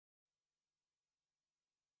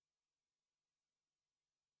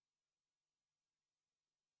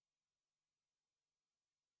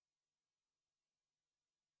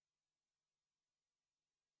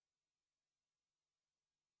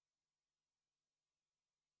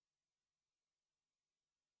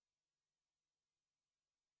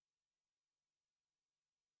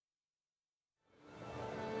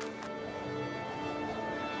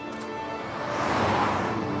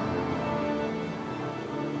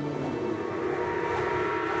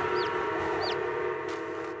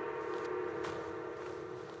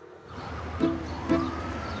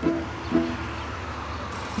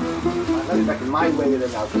my way than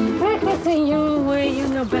how to do it. Everything your way, you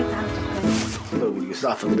know better how to play. So we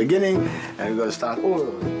start from the beginning, and we're going to start all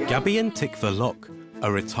over again. Gaby and Tikva Locke, a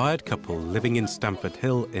retired couple living in Stamford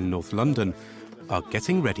Hill in North London, are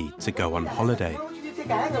getting ready to go on holiday. Take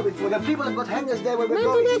a hanger before. The people have got hangers there where we're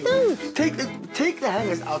No, going. they don't. Take the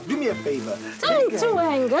hangers out. Do me a favor. Don't do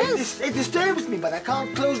hangers. It disturbs me, but I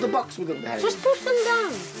can't close the box without the hangers. Just put them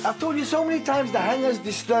down. I've told you so many times the hangers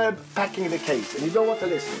disturb packing the case, and you don't want to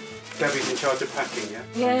listen. Gaby's in charge of packing, yeah?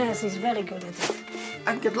 Yes, he's very good at it.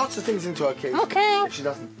 I can get lots of things into her case. Okay. If she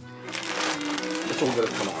doesn't, it's all going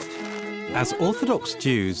to come out. As Orthodox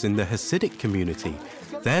Jews in the Hasidic community,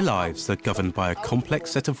 their lives are governed by a complex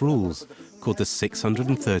set of rules called the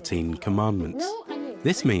 613 Commandments.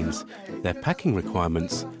 This means their packing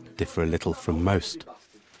requirements differ a little from most.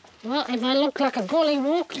 Well, if I look like a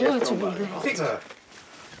gollywog, you're to be glad. Tikva,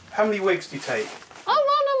 how many wigs do you take? Oh,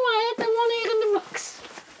 one on my head and one here in the box.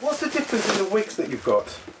 What's the difference in the wigs that you've got?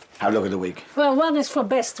 Have a look at the wig. Well, one is for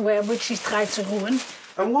best wear, which she's tried to ruin.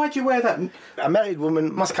 And why do you wear that? A married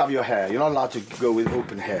woman must cover your hair. You're not allowed to go with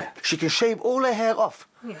open hair. She can shave all her hair off.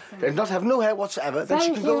 Yeah, And not have no hair whatsoever, then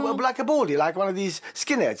she can go like a baldy, like one of these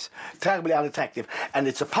skinheads. Terribly unattractive. And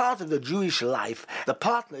it's a part of the Jewish life. The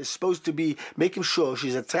partner is supposed to be making sure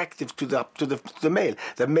she's attractive to the male.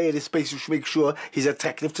 The male is supposed to make sure he's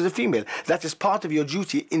attractive to the female. That is part of your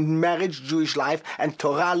duty in marriage, Jewish life, and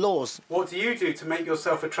Torah laws. What do you do to make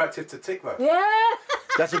yourself attractive to Tikva? Yeah.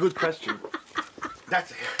 That's a good question.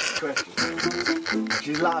 That's a good question.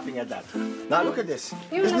 She's laughing at that. Now look at this.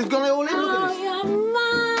 Isn't it going all in? Look at this. Oh, you're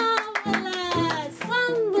marvellous!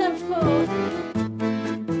 Wonderful!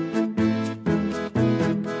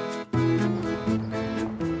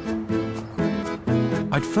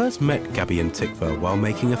 I'd first met Gaby and Tikva while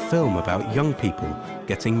making a film about young people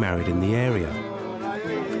getting married in the area.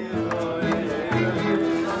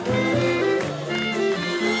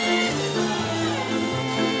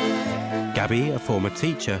 Gaby, a former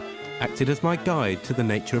teacher, acted as my guide to the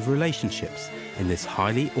nature of relationships in this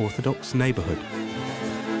highly orthodox neighbourhood.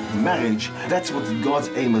 Marriage, that's what God's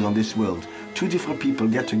aim is on this world. Two different people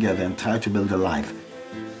get together and try to build a life.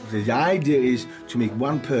 The idea is to make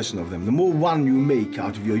one person of them. The more one you make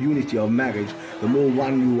out of your unity of marriage, the more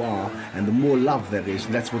one you are and the more love there is.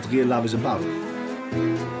 That's what real love is about.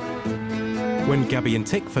 When Gaby and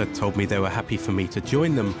Tikva told me they were happy for me to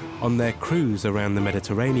join them on their cruise around the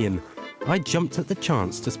Mediterranean, I jumped at the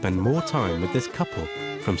chance to spend more time with this couple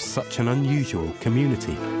from such an unusual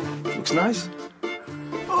community. Looks nice.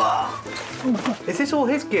 Is this all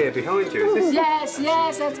his gear behind you? Is this...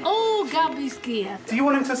 Yes, that's all Gaby's gear. Do you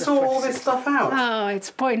want him to sort all this stuff out? Oh,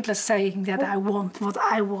 it's pointless saying that I want what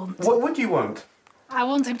I want. What would you want? I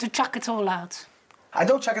want him to chuck it all out. I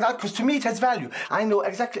don't check it out because to me it has value. I know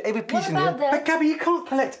exactly every piece in here. But Gaby, you can't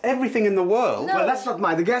collect everything in the world. No. Well, that's not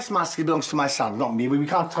mine. The gas mask belongs to my son, not me. We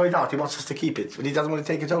can't throw it out. He wants us to keep it, but he doesn't want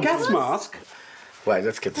to take it home. Gas mask? Right,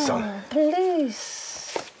 let's get this on. Oh,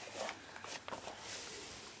 please.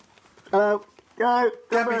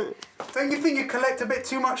 Gaby, don't you think you collect a bit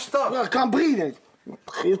too much stuff? I can't breathe.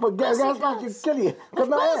 He's put gas mask on, he'll kill you. Of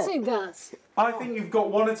course he does. I think you've got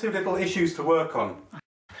one or two little issues to work on.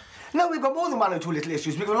 No, we've got more than one or two little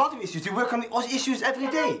issues. We've got a lot of issues. We work on issues every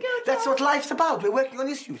day. That's what life's about. We're working on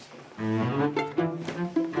issues.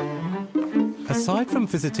 Aside from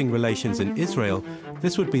visiting relations in Israel,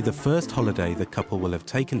 this would be the first holiday the couple will have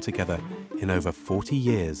taken together in over 40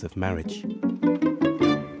 years of marriage.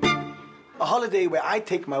 A holiday where I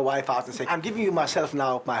take my wife out and say, I'm giving you myself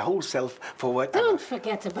now, my whole self, for what... Don't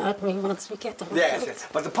forget about me once we get to Yes.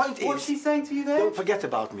 But the point is... What's she saying to you there? Don't forget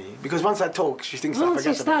about me. Because once I talk, she thinks I Once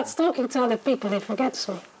forget he about starts talking to other people, he forgets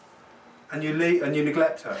me. And you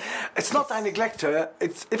neglect her? It's not I neglect her.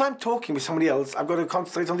 It's if I'm talking with somebody else, I've got to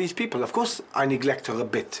concentrate on these people. Of course, I neglect her a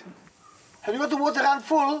bit. Have you got the water on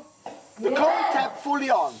full? The cold tap fully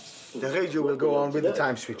on. The radio will go on with the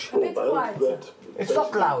time switch. A bit quieter. It's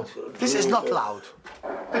not loud. This is not loud.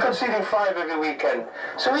 They're conceding 5 every weekend.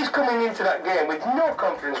 So he's coming into that game with no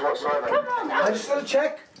confidence whatsoever. Come on now. I just got to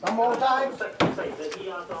check. One more time.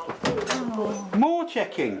 More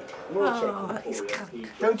checking? Oh, he's drunk.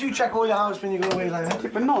 Don't you check all your house when you go away like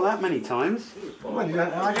that? But not that many times. Well, you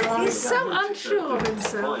don't, He's so unsure of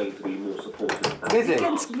himself. Is it?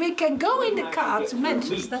 We can go in the car to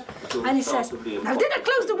Manchester, and he says, now did I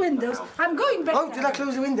close the windows? I'm going back. Oh, did I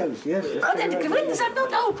close the windows? Yes. Oh, then the windows are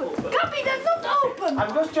not open. Gaby, they're not open.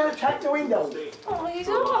 I'm just trying to check the windows. Oh, he's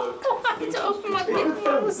allowed to open my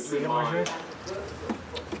windows.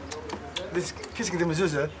 This kissing the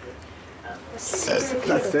mezuzah,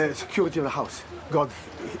 that's the security of the house. God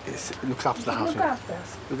looks after the house. Look after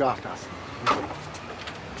us. Look after us.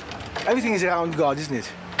 Everything is around God, isn't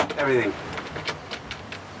it? Everything.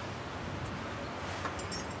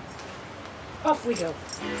 Off we go.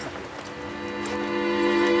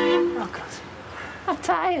 Oh, God. I'm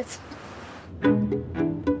tired.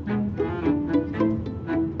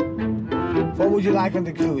 What would you like on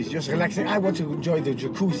the cruise? Just relaxing? I want to enjoy the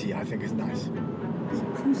jacuzzi, I think it's nice.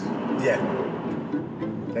 Jacuzzi? Yeah.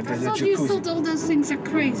 That I is a thought you jacuzzi. thought all those things are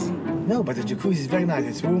crazy. No, but the jacuzzi is very nice.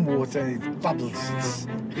 It's warm water and it bubbles. It's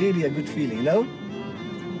really a good feeling, no?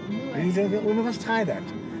 We must try that.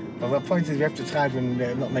 But the point is we have to try it when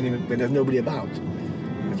there's nobody about.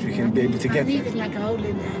 That we can be able to get I need it. it like a hole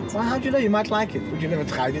in the head. Well, how do you know? You might like it, but you never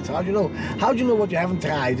tried it. How do you know? How do you know what you haven't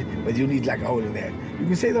tried, but you need like a hole in the head? You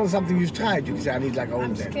can say that's something you've tried. You can say I need like a hole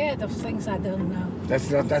I'm in the head. scared of things I don't know.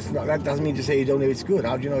 That doesn't mean to say you don't know it's good.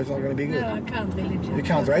 How do you know it's not going to be good? No, I can't really judge. You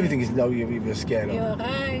can't. Everything is no. You're scared of. You're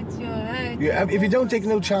right. If you don't take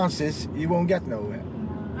no chances, you won't get nowhere.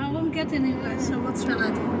 I won't get anywhere, so what shall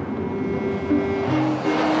I do?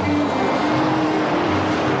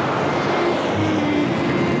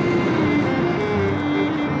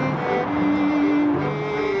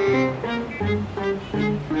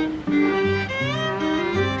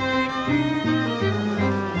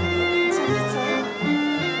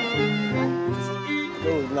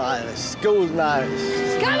 Golden iris, golden iris.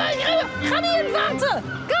 Ga niet in het water!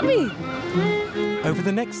 Gaby! Over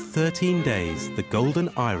the next 13 days, the Golden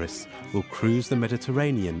Iris will cruise the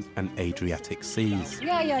Mediterranean and Adriatic seas.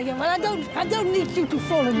 Yeah, well, I don't need you to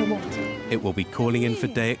fall in the water. It will be calling in for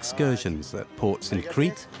day excursions at ports in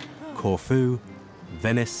Crete, Corfu,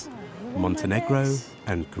 Venice, Montenegro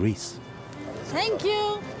and Greece. Thank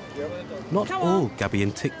you. Not all Gaby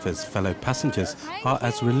and Tikva's fellow passengers are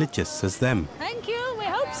as religious as them, Thank you, we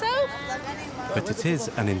hope so. but it is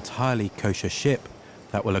an entirely kosher ship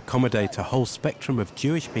that will accommodate a whole spectrum of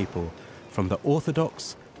Jewish people, from the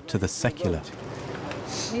Orthodox to the secular.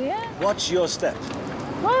 Yeah? Watch your step.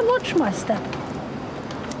 Why watch my step?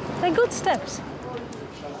 They're good steps.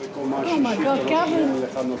 Oh my God, Gavin.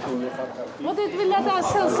 What did we let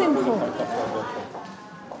ourselves in for?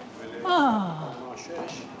 Oh.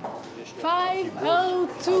 5, 0,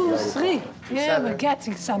 2, 3. Yeah, we're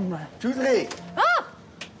getting somewhere. 2, 3. Ah!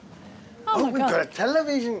 Oh my We've got a God.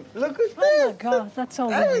 television. Look at Oh my this. God, that's all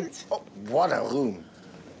we need. Oh, what a room.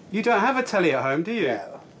 You don't have a telly at home, do you?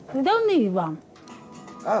 We don't need one.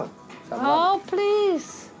 Oh. Oh,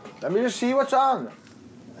 please. Let me just see what's on.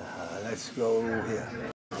 Let's go here.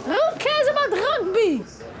 Who cares about rugby?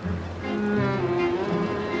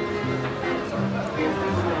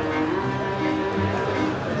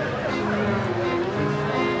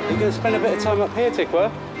 You're going to spend a bit of time up here,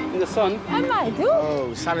 Tikva, in the sun? I might do.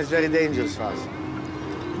 Oh, sun is very dangerous for us.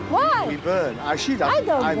 We Why? burn. She doesn't. I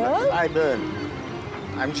don't burn. I burn.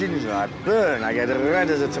 I'm ginger. I burn. I get red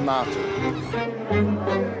as a tomato.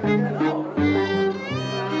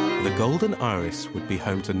 The Golden Iris would be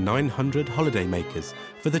home to 900 holidaymakers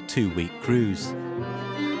for the 2-week cruise.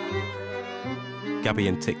 Gaby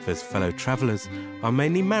and Tikva's fellow travellers are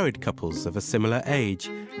mainly married couples of a similar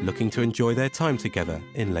age, looking to enjoy their time together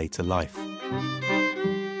in later life.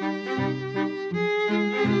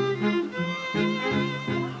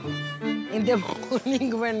 In the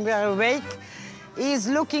morning when we are awake, he's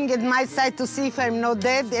looking at my side to see if I'm not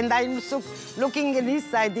dead, and I'm looking at his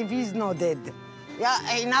side if he's not dead.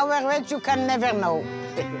 Yeah, in our age, you can never know.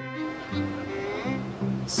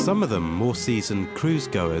 Some of them more seasoned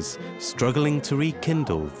cruise-goers struggling to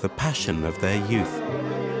rekindle the passion of their youth.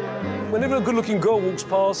 Whenever a good-looking girl walks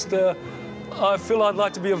past, I feel I'd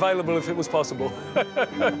like to be available if it was possible.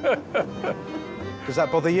 Does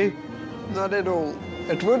that bother you? Not at all.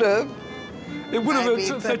 It would have. It would maybe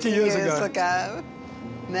have 30 years ago.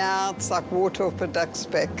 Now it's like water off a duck's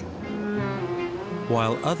back.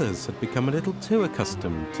 While others had become a little too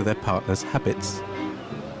accustomed to their partner's habits.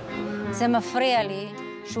 זה מפריע לי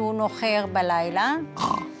שהוא נוחר בלילה.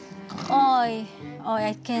 אוי,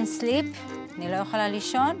 I can't sleep, אני לא יכולה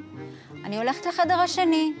לישון. אני הולכת לחדר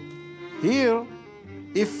השני. Here,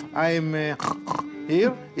 if I'm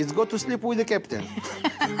here, it's go to sleep with the captain.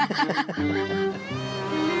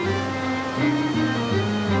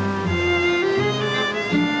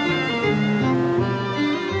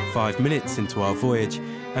 5 minutes into our voyage,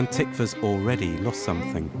 and Tikva's already lost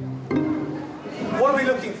something. What are we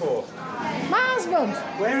looking for? My husband.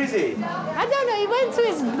 Where is he? I don't know, he went to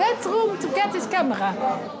his bedroom to get his camera.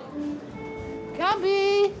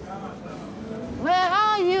 Gaby, where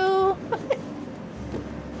are you?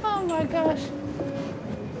 Oh my gosh.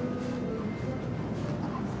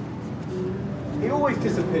 He always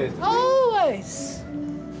disappears. Always.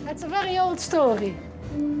 That's a very old story.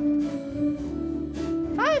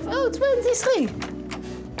 5 25. Oh, 23.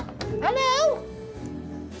 Hello?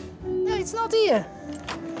 No, it's not here.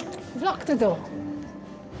 We've locked the door.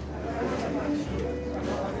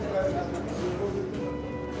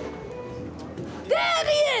 There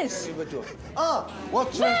he is! Ah,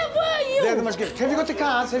 what? Where were you? There, have you got the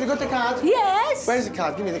card? Have you got the card? Yes. Where's the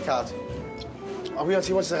card? Give me the card. Oh, we want to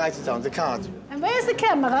see what's to write it down. The card. And where's the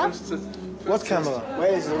camera? What camera?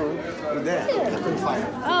 Where is the room? There. I couldn't find it.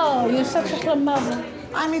 Oh, you're such a good mother.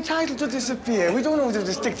 I'm entitled to disappear. We don't know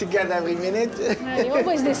to stick together every minute. No, you're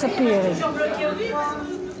always disappearing.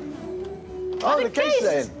 Oh, the case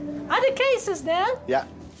then. Are the cases there? Yeah.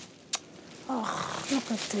 Oh,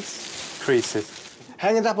 look at this. Creases.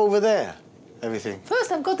 Hang it up over there. Everything.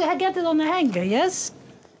 First, I've got to get it on the hanger, yes?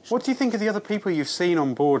 What do you think of the other people you've seen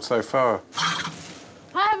on board so far?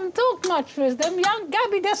 I haven't talked much with them. Young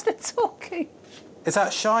Gabby does the talking. Is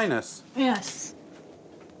that shyness? Yes.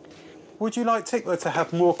 Would you like Tickler to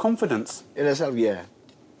have more confidence? In herself, yeah.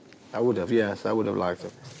 I would have, yes. I would have liked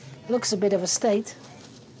it. Looks a bit of a state.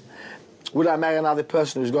 Would I marry another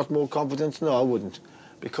person who's got more confidence? No, I wouldn't.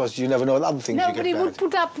 Because you never know what other things you get Nobody would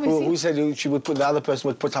put up with Who it. said she would put, the other person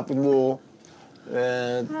would put up with more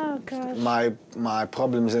Oh, God. my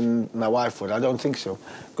problems than my wife would? I don't think so.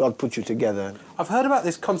 God put you together. I've heard about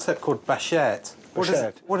this concept called bashert. What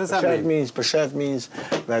does that mean? Bashert means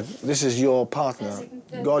that this is your partner.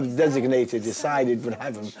 God designated, decided from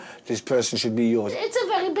heaven, this person should be yours. It's a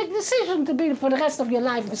very big decision to be for the rest of your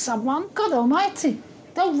life with someone. God almighty.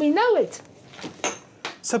 Don't we know it?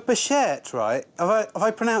 So bashert, right? Have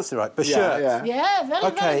I pronounced it right? Bashert. Yeah,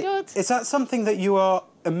 very good. Is that something that you are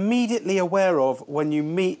immediately aware of when you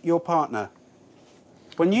meet your partner?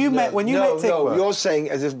 When you met Tikwa? No, you're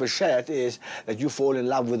saying as if bashert is that you fall in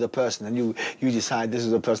love with a person and you decide this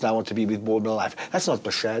is the person I want to be with more in my life. That's not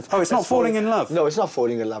bashert. Oh, it's not falling in love? No, it's not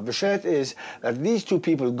falling in love. Bashert is that these two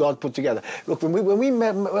people God put together. Look, when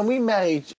we married